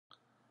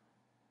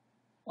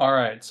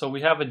Alright, so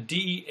we have a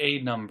DEA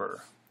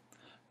number.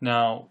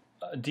 Now,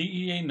 a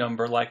DEA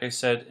number, like I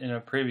said in a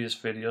previous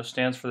video,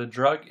 stands for the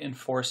Drug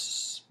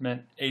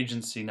Enforcement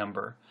Agency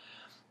number.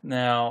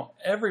 Now,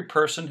 every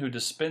person who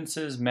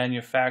dispenses,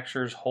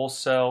 manufactures,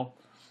 wholesale,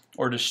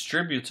 or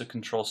distributes a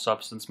controlled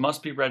substance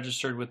must be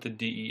registered with the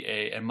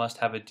DEA and must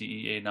have a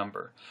DEA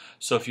number.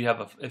 So if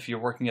you're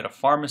working at a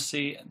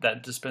pharmacy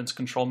that dispenses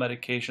controlled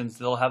medications,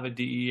 they'll have a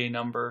DEA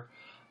number.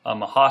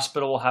 A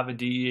hospital will have a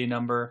DEA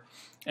number,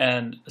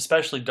 and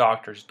especially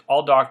doctors.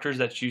 All doctors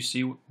that you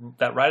see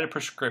that write a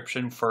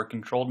prescription for a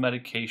controlled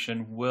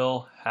medication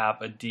will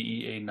have a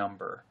DEA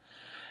number.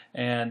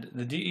 And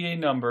the DEA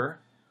number,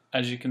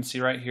 as you can see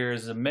right here,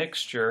 is a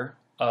mixture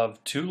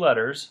of 2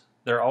 letters.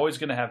 They're always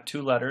going to have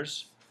 2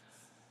 letters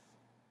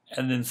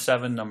and then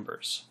 7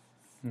 numbers.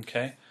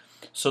 Okay,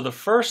 so the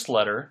first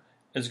letter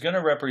is going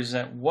to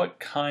represent what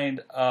kind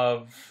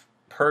of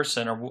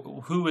person or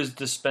who is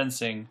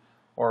dispensing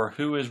or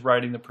who is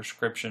writing the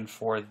prescription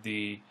for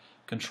the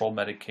controlled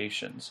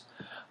medications.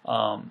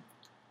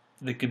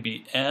 They could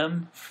be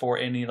M for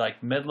any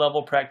like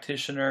mid-level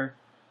practitioner,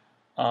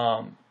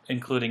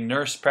 including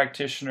nurse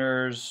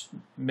practitioners,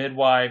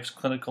 midwives,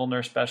 clinical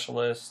nurse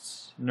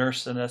specialists,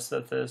 nurse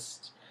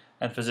anesthetists,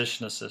 and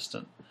physician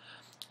assistant.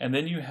 And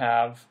then you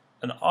have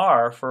an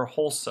R for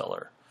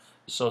wholesaler.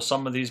 So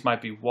some of these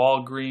might be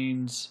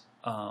Walgreens,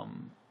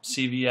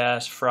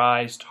 CVS,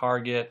 Fry's,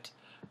 Target,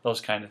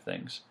 those kind of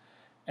things.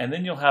 And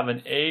then you'll have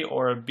an A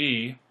or a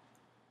B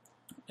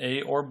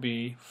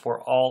for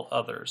all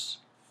others.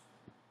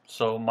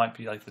 So it might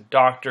be like the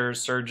doctors,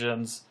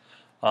 surgeons,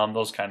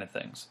 those kind of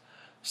things.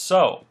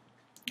 So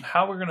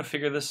how we're going to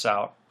figure this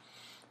out,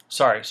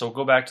 so we'll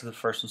go back to the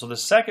first one. So the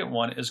second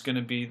one is going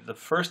to be the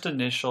first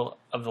initial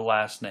of the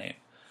last name.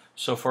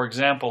 So for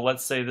example,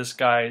 let's say this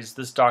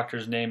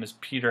doctor's name is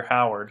Peter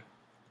Howard.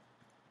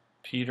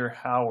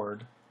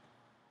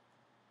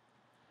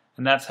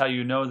 And that's how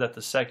you know that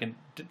the second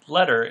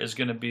letter is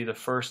going to be the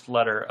first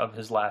letter of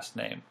his last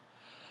name.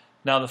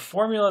 Now the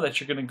formula that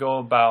you're going to go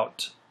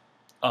about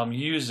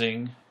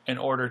using in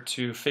order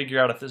to figure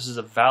out if this is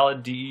a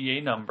valid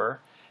DEA number,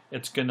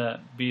 it's going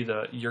to be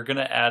you're going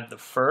to add the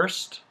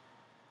first,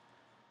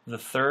 the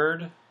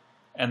third,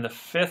 and the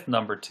fifth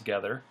number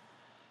together,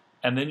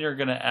 and then you're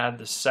going to add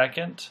the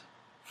second,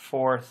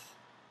 fourth,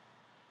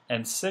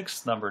 and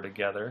sixth number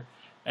together,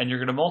 and you're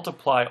going to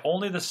multiply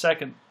only the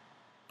second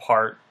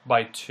part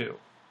by 2.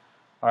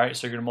 Alright,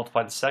 so you're going to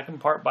multiply the second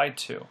part by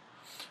 2.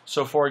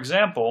 So for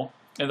example,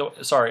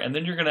 and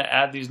then you're going to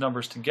add these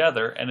numbers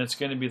together, and it's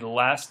going to be the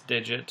last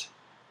digit.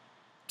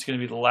 It's going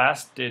to be the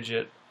last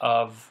digit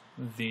of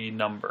the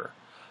number.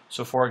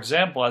 So for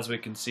example, as we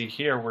can see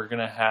here, we're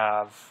going to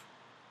have,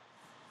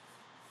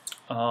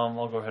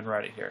 I'll go ahead and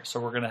write it here.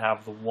 So we're going to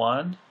have the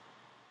 1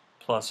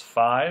 plus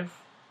 5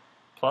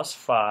 plus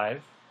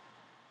 5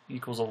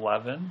 equals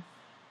 11,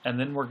 and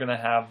then we're going to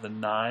have the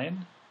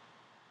 9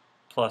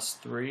 plus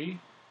 3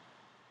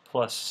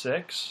 plus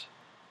 6,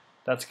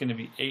 that's going to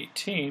be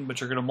 18, but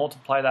you're going to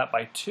multiply that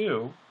by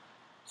 2,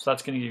 so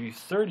that's going to give you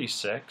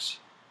 36.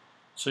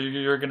 So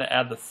you're going to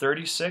add the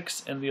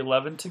 36 and the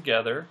 11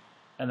 together,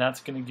 and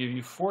that's going to give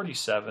you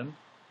 47.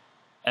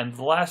 And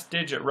the last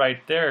digit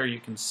right there, you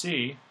can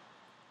see,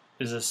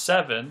 is a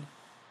 7,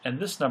 and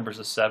this number is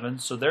a 7,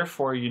 so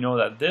therefore you know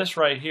that this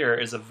right here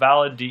is a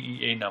valid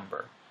DEA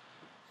number.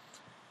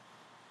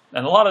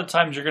 And a lot of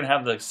times you're going to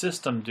have the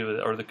system do it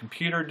or the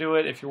computer do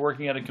it if you're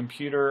working at a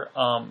computer,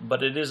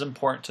 but it is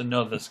important to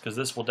know this because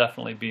this will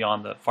definitely be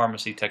on the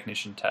pharmacy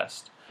technician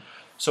test.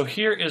 So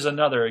here is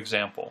another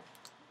example.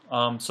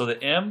 So the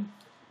M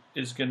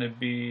is going to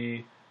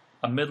be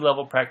a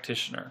mid-level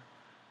practitioner.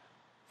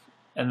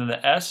 And then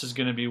the S is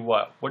going to be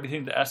what? What do you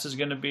think the S is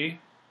going to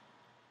be?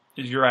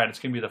 You're right, it's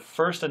going to be the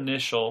first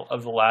initial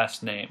of the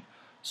last name.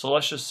 So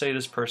let's just say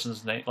this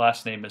person's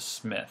last name is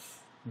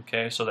Smith.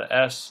 Okay, so the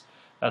S,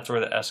 that's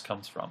where the S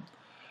comes from.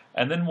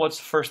 And then what's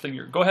the first thing?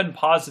 Go ahead and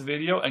pause the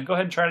video and go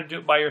ahead and try to do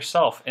it by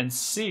yourself and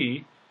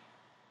see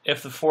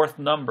if the fourth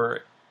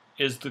number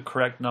is the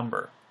correct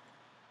number.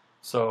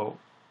 So,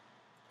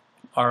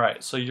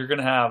 alright, so you're going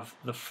to have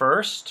the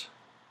first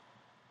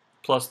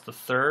plus the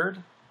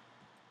third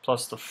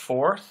plus the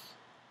fourth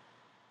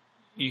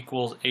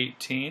equals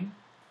 18.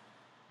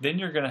 Then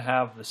you're going to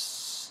have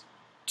this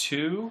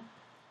 2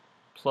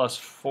 plus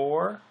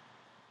 4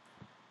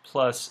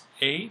 plus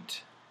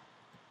 8,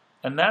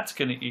 and that's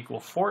going to equal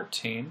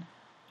 14.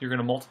 You're going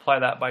to multiply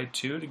that by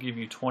 2 to give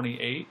you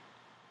 28.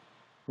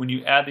 When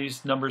you add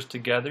these numbers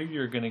together,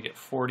 you're going to get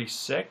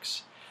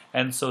 46.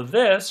 And so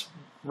this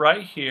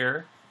right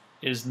here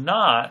is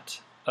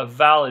not a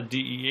valid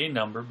DEA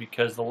number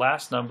because the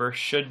last number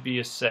should be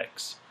a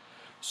 6.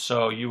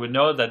 So you would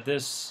know that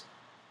this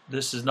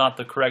is not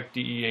the correct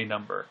DEA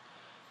number.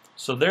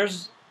 So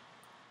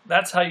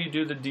that's how you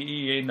do the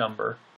DEA number.